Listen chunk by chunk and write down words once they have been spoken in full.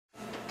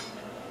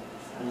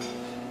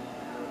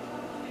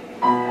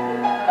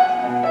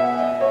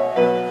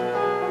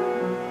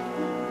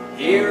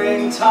Here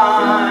in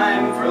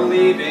time for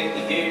leaving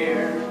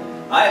here,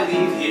 I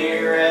leave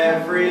here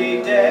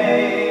every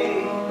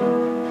day.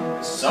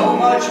 So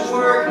much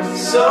work,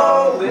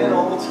 so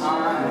little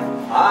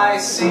time, I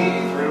see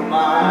through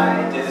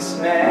my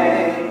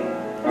dismay.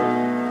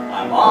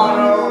 I'm on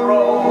a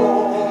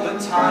roll, the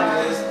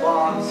time is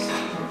lost,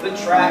 the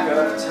track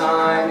of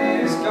time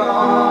is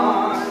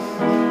gone.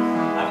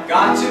 I've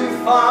got to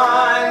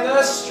find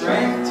the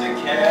strength to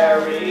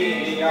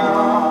carry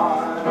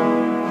on.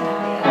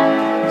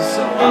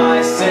 So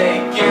I say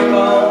give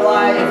a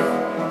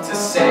life to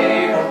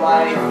save a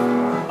life,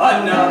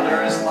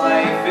 another's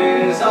life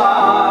is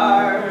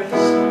ours.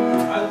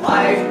 A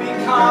life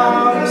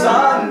becomes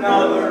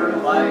another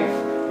life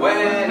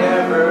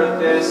whenever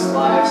this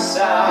life's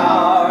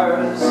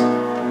ours.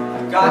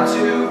 I've got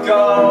to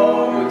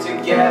go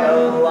to get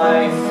a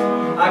life,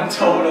 I'm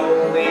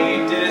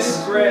totally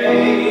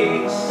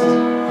disgraced.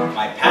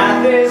 My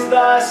path is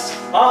thus,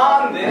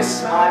 on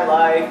this my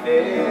life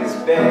is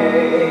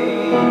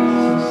based.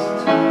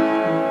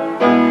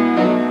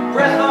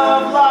 Breath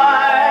of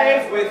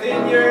life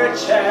within your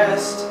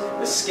chest,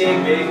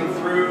 escaping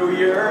through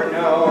your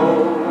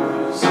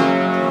nose.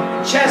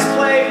 Chest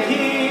plate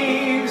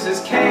heaves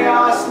as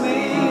chaos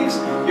leaves,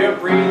 your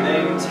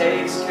breathing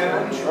takes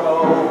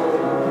control.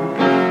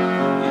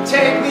 You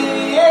take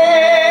me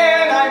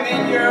in, I'm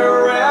in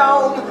your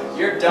realm,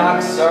 your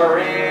ducks are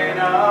in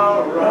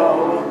a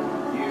row.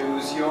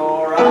 Use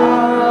your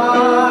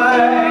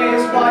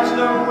eyes, watch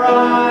them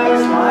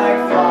rise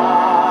like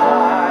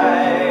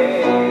flies.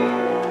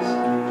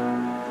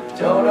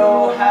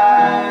 Dodo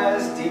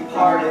has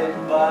departed,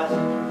 but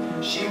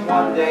she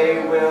one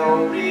day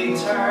will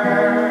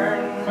return.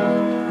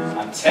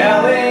 I'm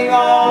telling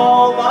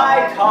all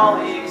my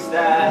colleagues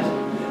that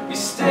we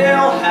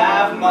still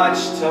have much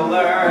to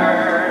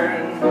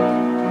learn.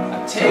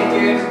 I'm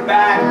taking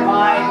back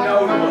my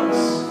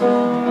notebooks,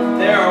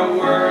 there are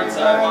words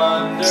I've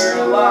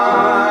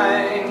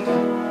underlined.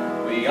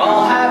 We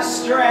all have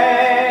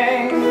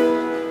strength,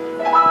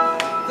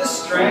 the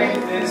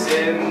strength is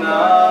in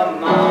the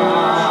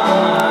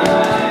mind.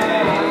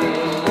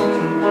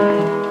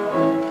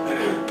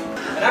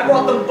 And I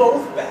brought them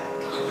both back.